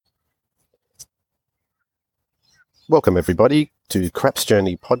Welcome everybody to Craps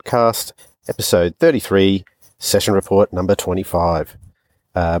Journey Podcast, episode 33, session report number 25.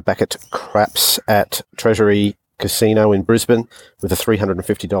 Back at Craps at Treasury Casino in Brisbane with a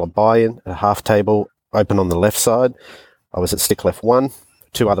 $350 buy-in, a half table open on the left side. I was at stick left 1,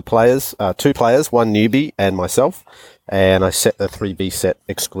 two players, one newbie and myself, and I set the 3B set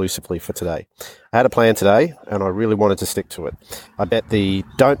exclusively for today. I had a plan today and I really wanted to stick to it. I bet the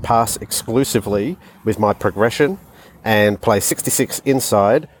don't pass exclusively with my progression and play 66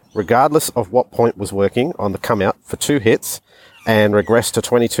 inside regardless of what point was working on the come out for 2 hits and regress to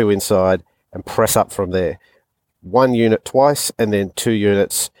 22 inside and press up from there. 1 unit twice and then 2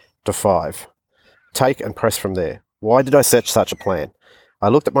 units to 5. Take and press from there. Why did I set such a plan? I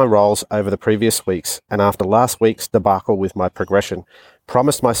looked at my rolls over the previous weeks and after last week's debacle with my progression,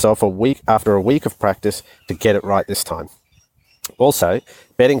 promised myself after a week of practice to get it right this time. Also,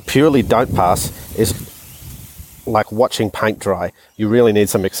 betting purely don't pass is like watching paint dry. You really need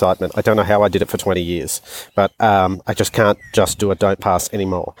some excitement. I don't know how I did it for 20 years, but I just can't just do a don't pass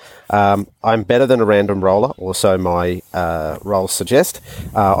anymore. I'm better than a random roller, also my rolls suggest.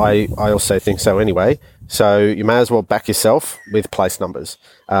 I also think so anyway. So you may as well back yourself with place numbers.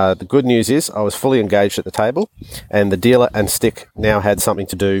 The good news is I was fully engaged at the table and the dealer and stick now had something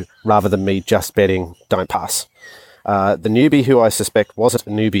to do rather than me just betting don't pass. The newbie, who I suspect wasn't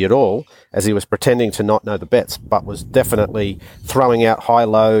a newbie at all, as he was pretending to not know the bets, but was definitely throwing out high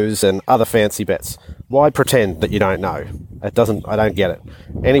lows and other fancy bets. Why pretend that you don't know? I don't get it.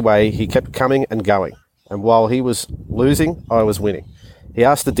 Anyway, he kept coming and going, and while he was losing, I was winning. He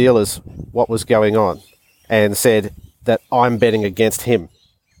asked the dealers what was going on and said that I'm betting against him.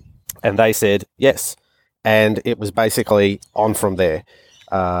 And they said yes. And it was basically on from there.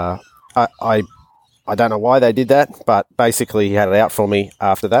 I don't know why they did that, but basically he had it out for me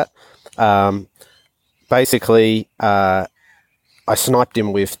after that. I sniped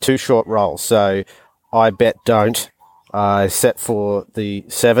him with 2 short rolls. So I bet don't. I set for the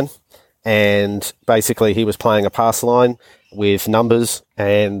 7, and basically he was playing a pass line with numbers,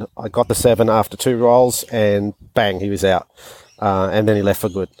 and I got the 7 after 2 rolls, and bang, he was out. And then he left for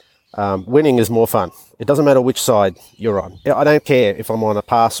good. Winning is more fun. It doesn't matter which side you're on. I don't care if I'm on a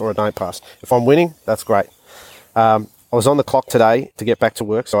pass or a don't pass. If I'm winning, that's great. I was on the clock today to get back to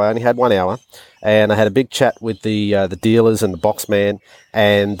work, so I only had 1 hour, and I had a big chat with the dealers and the box man,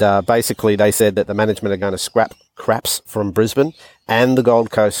 and basically they said that the management are going to scrap Craps from Brisbane and the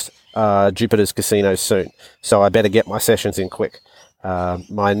Gold Coast Jupiter's Casino soon. So I better get my sessions in quick.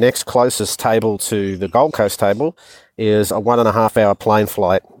 My next closest table to the Gold Coast table is a 1.5 hour plane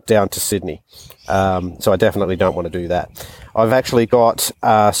flight down to Sydney. So I definitely don't want to do that. I've actually got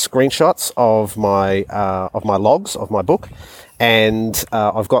screenshots of my logs of my book, and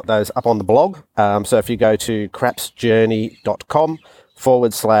I've got those up on the blog. So if you go to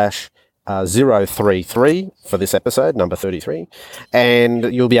crapsjourney.com/033 for this episode, number 33,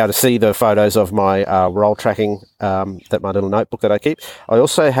 and you'll be able to see the photos of my roll tracking, that my little notebook that I keep. I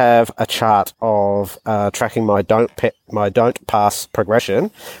also have a chart of tracking my don't pass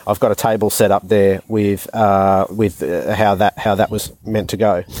progression. I've got a table set up there with how that was meant to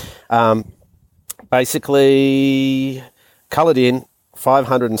go. Basically, coloured in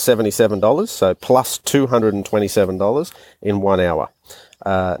 $577, so plus $227 in 1 hour.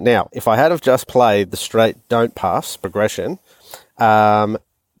 Now, if I had have just played the straight don't pass progression, I've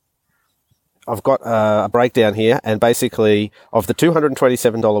got a breakdown here, and basically of the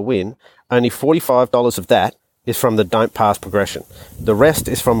 $227 win, only $45 of that is from the don't pass progression. The rest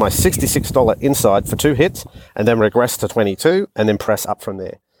is from my $66 inside for 2 hits, and then regress to 22, and then press up from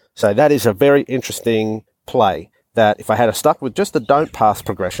there. So that is a very interesting play, that if I had stuck with just the don't pass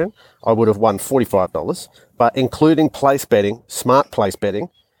progression, I would have won $45. But including place betting, smart place betting,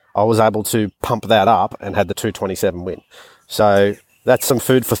 I was able to pump that up and had the 227 win. So that's some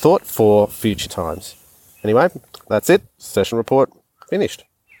food for thought for future times. Anyway, that's it. Session report finished.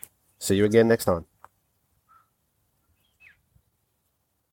 See you again next time.